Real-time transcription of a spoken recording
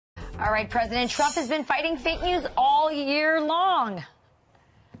All right, President Trump has been fighting fake news all year long.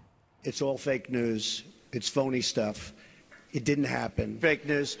 It's all fake news. It's phony stuff. It didn't happen. Fake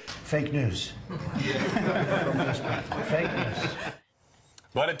news. Fake news. Fake news.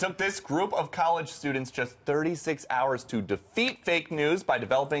 But it took this group of college students just 36 hours to defeat fake news by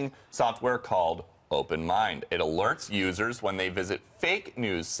developing software called OpenMind. It alerts users when they visit fake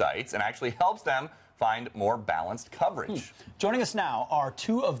news sites and actually helps them find more balanced coverage. Joining us now are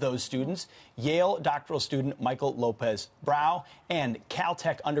two of those students, Yale doctoral student Michael Lopez Brow and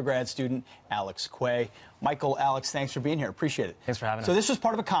Caltech undergrad student Alex Quay. Michael, Alex, thanks for being here. Appreciate it. Thanks for having us. So this was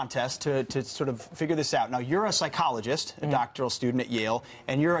part of a contest to sort of figure this out. Now, you're a psychologist, a doctoral student at Yale,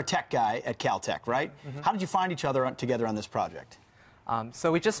 and you're a tech guy at Caltech, right? How did you find each other together on this project?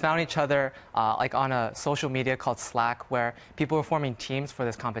 So we just found each other like on a social media called Slack, where people were forming teams for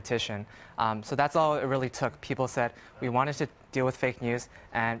this competition. So that's all it really took. People said we wanted to deal with fake news,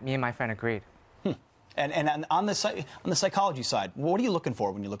 and me and my friend agreed. And on the psychology side, what are you looking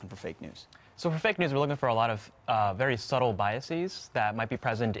for when you're looking for fake news? So for fake news, we're looking for a lot of very subtle biases that might be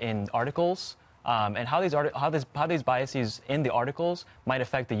present in articles, and how these biases in the articles might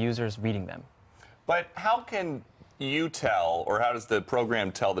affect the users reading them. But how can you tell, or how does the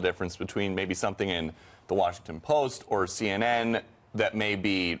program tell the difference between maybe something in the Washington Post or CNN that may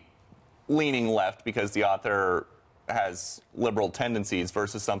be leaning left because the author has liberal tendencies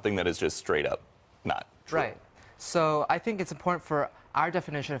versus something that is just straight up not true? Right. So I think it's important for our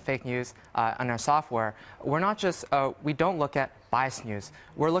definition of fake news on our software. We're not just, we don't look at biased news.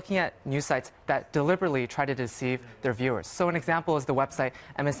 We're looking at news sites that deliberately try to deceive their viewers. So an example is the website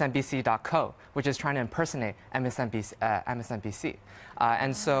msnbc.co, which is trying to impersonate MSNBC.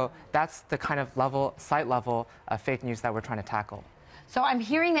 And so that's the kind of site level fake news that we're trying to tackle. So I'm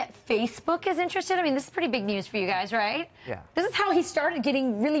hearing that Facebook is interested. I mean, this is pretty big news for you guys, right? Yeah. This is how he started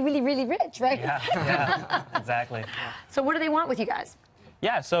getting really, really, really rich, right? Yeah, exactly. So what do they want with you guys?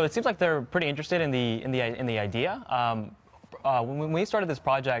 Yeah, so it seems like they're pretty interested in the idea. When we started this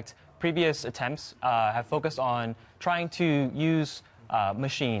project, previous attempts have focused on trying to use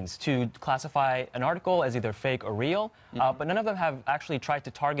machines to classify an article as either fake or real, but none of them have actually tried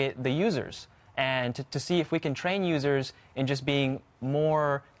to target the users and to see if we can train users in just being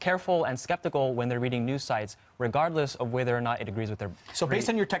more careful and skeptical when they're reading news sites, regardless of whether or not it agrees with their... So based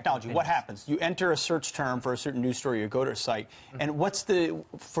on your technology, what happens? You enter a search term for a certain news story, you go to a site, and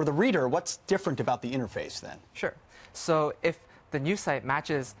for the reader, what's different about the interface then? Sure. So if the news site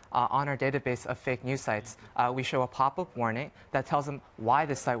matches on our database of fake news sites, we show a pop-up warning that tells them why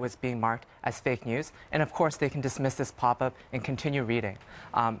this site was being marked as fake news. And of course, they can dismiss this pop-up and continue reading.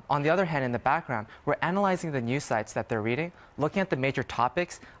 On the other hand, in the background, we're analyzing the news sites that they're reading, looking at the major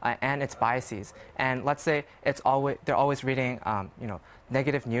topics and its biases. And let's say they're always reading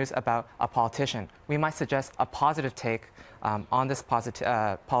negative news about a politician. We might suggest a positive take on this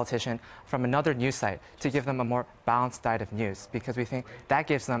politician from another news site to give them a more balanced diet of news, because we think that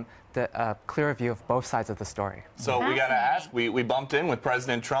gives them the clearer view of both sides of the story. So we got to ask, we bumped in with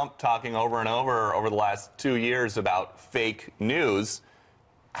President Trump talking over and over the last 2 years about fake news.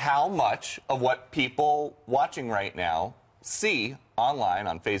 How much of what people watching right now see online,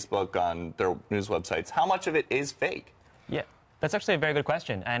 on Facebook, on their news websites, how much of it is fake? Yeah. That's actually a very good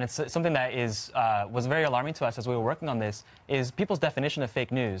question, and it's something that was very alarming to us as we were working on this, is people's definition of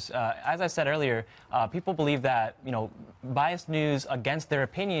fake news. As I said earlier, people believe that biased news against their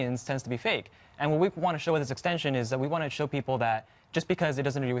opinions tends to be fake. And what we want to show with this extension is that we want to show people that just because it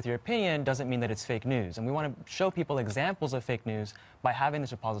doesn't agree with your opinion doesn't mean that it's fake news. And we want to show people examples of fake news by having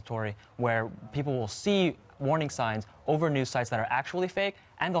this repository where people will see warning signs over news sites that are actually fake,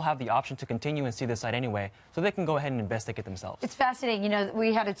 and they'll have the option to continue and see the site anyway, so they can go ahead and investigate themselves. It's fascinating.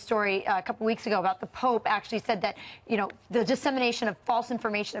 We had a story a couple weeks ago about the Pope actually said that, the dissemination of false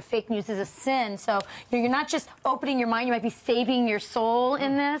information, of fake news, is a sin. So you're not just opening your mind, you might be saving your soul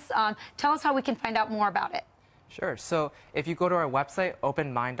in this. Tell us how we can find out more about it. Sure. So if you go to our website,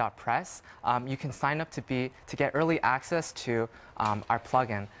 openmind.press, you can sign up to get early access to our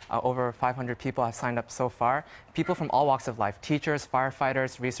plugin. Over 500 people have signed up so far. People from all walks of life: teachers,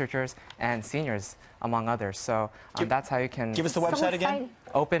 firefighters, researchers, and seniors, among others. So that's how you can... Give us the website again.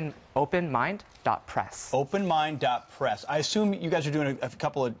 Openmind.press. Openmind.press. I assume you guys are doing a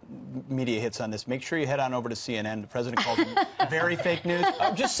couple of media hits on this. Make sure you head on over to CNN. The president called it very fake news.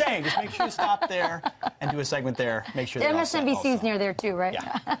 I'm just saying, just make sure you stop there and do a segment there. Make sure MSNBC is near there too, right?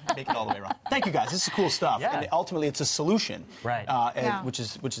 Yeah, make it all the way around. Thank you, guys. This is cool stuff. Yeah. And ultimately, it's a solution, right? Which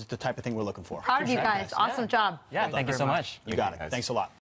is the type of thing we're looking for. Proud of you guys. Awesome job. Yeah, thank you so much. You got it. Thanks a lot.